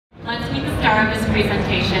meet the star of this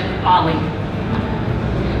presentation, Ballie.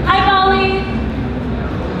 Hi, Ballie!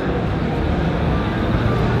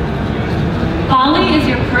 Ballie is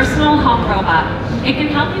your personal home robot. It can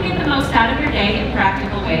help you get the most out of your day in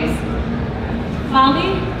practical ways.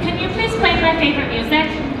 Ballie, can you please play my favorite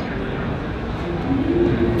music?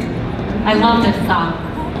 I love this song.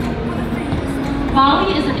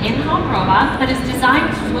 Ballie is an in-home robot that is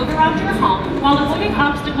designed to move around your home while avoiding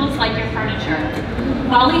obstacles like your furniture.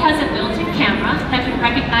 Ballie has a built-in camera that can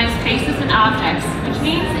recognize faces and objects, which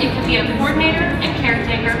means it can be a coordinator and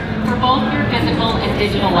caretaker for both your physical and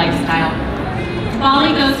digital lifestyle.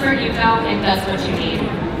 Ballie goes where you go and does what you need.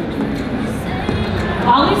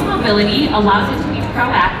 Ballie's mobility allows it to be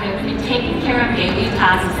proactive in taking care of daily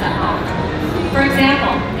tasks at home. For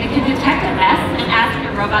example, it can detect a mess and ask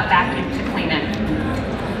your robot vacuum to clean it.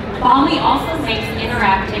 Ballie also makes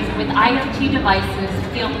interacting with IoT devices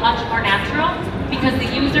feel much more natural because the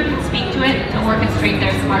user can speak to it to orchestrate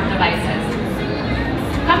their smart devices.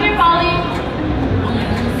 Come here, Ballie.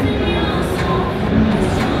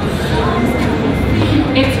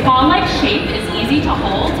 Its ball-like shape is easy to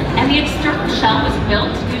hold, and the external shell was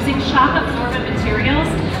built using shock-absorbent materials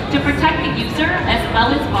to protect the user as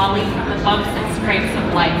well as Ballie from the bumps and scrapes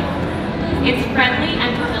of life. Its friendly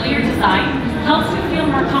and familiar design helps you feel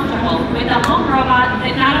more comfortable with a home robot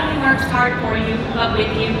that not only works hard for you, but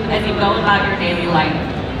with you as you go about your daily life.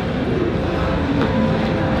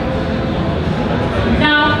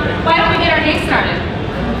 Now, why don't we get our day started?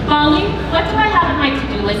 Ballie, what do I have on my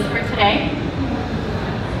to-do list for today?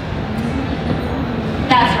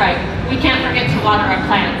 That's right, we can't forget to water our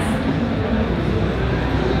plants.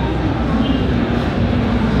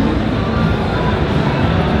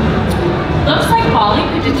 Looks like Ballie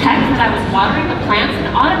could detect that I was watering the plants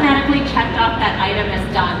and automatically checked off that item as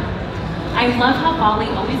done. I love how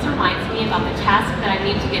Ballie always reminds me about the task that I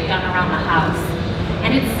need to get done around the house.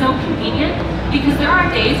 And it's so convenient because there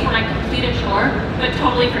are days when I complete a chore but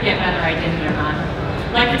totally forget whether I did it or not.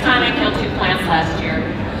 Like the time I killed 2 plants last year.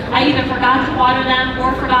 I either forgot to water them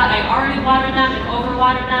or forgot I already watered them and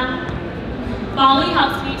overwatered them. Ballie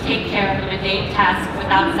helps me take care of the mundane tasks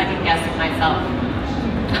without second guessing myself.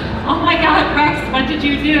 Oh my God, Rex, what did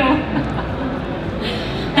you do?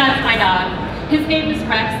 That's my dog. His name is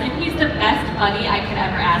Rex, and he's the best buddy I could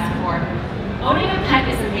ever ask for. Owning a pet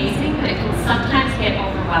is amazing, but it can sometimes get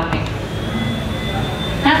overwhelming.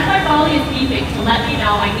 That's why Ballie is beeping to let me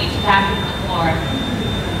know I need to vacuum the floor.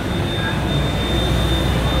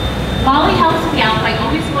 Ballie helps me out by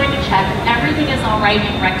always going to check if everything is all right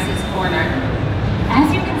in Rex's corner. As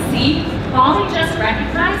you can see, Ballie just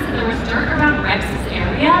recognized that there was dirt around Rex's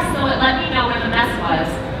area, so it let me know where the mess was.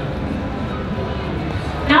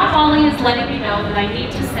 Now Ballie is letting me know that I need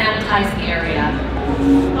to sanitize the area.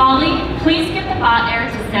 Ballie, please get the bot air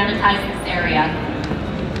to sanitize this area.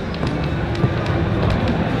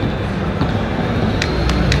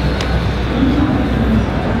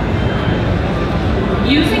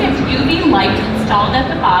 Using its UV light installed at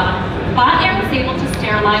the bottom, bot air is able to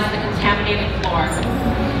sterilize the contaminated floor.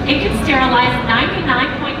 It can sterilize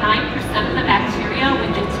 99.9% of the bacteria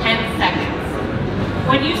within 10 seconds.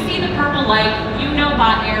 When you see the purple light, you know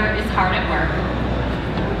bot air is hard at work.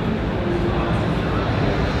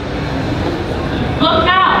 Look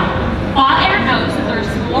now! Bot air knows that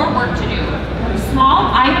there's more work to do.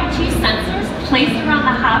 Small IoT sensors placed around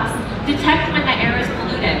the house detect when the air is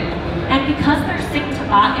polluted. And because they're synced to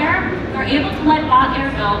bot air, they're able to let bot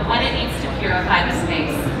air know when it needs to purify the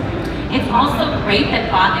space. It's also great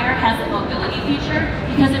that bot air has a mobility feature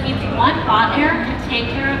because it means one bot air can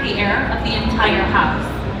take care of the air of the entire house.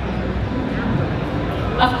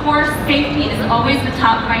 Of course, safety is always the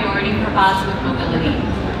top priority for bots with mobility.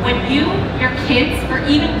 When you, your kids, or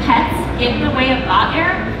even pets get in the way of bot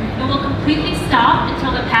air, it will completely stop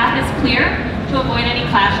until the path is clear to avoid any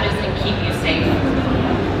clashes and keep you safe.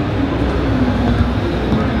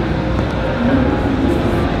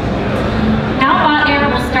 Now bot air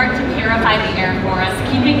will start to purify the air for us,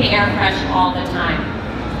 keeping the air fresh all the time.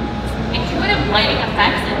 Intuitive lighting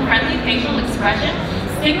effects and friendly facial expression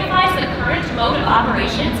signifies the current mode of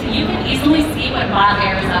operation so you can easily see what bot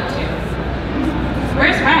air is up to.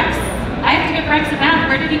 Where's Rex? I have to give Rex a bath.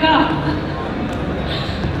 Where did he go?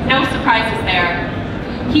 No surprises there.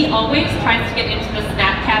 He always tries to get into the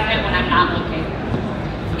snack cabinet when I'm not looking.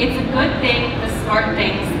 It's a good thing the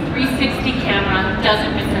SmartThings 360 camera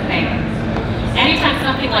doesn't miss a thing. Anytime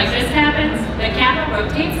something like this happens, the camera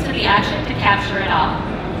rotates to the action to capture it all.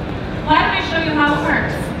 Why don't I show you how it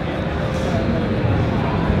works?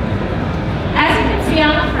 As you can see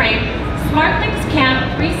on the frame, SmartThings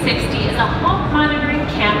Cam 360 is a home monitoring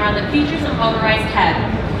camera that features a motorized head.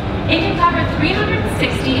 It can cover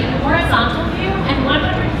 360 in horizontal view and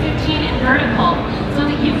 115 in vertical, so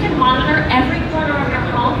that you can monitor every corner of your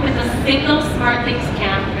home with a single SmartThings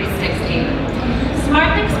Cam 360.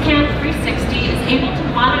 SmartThings Cam 360 is able to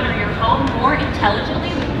monitor your home more intelligently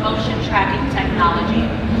with motion tracking technology.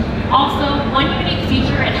 Also, one unique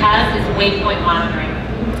feature it has is waypoint monitoring.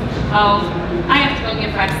 Oh, I have to go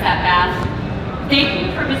give Rex that bath. Thank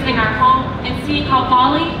you for visiting our home and seeing how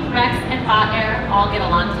Ballie, Rex, and Bot Air all get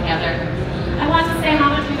along together. I want to say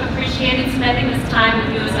how much we've appreciated spending this time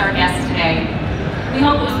with you as our guest today. We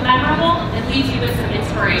hope it was memorable and leaves you with some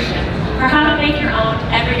inspiration for how to make your own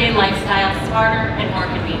everyday lifestyle smarter and more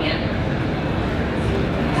convenient.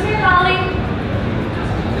 Come here, Ballie.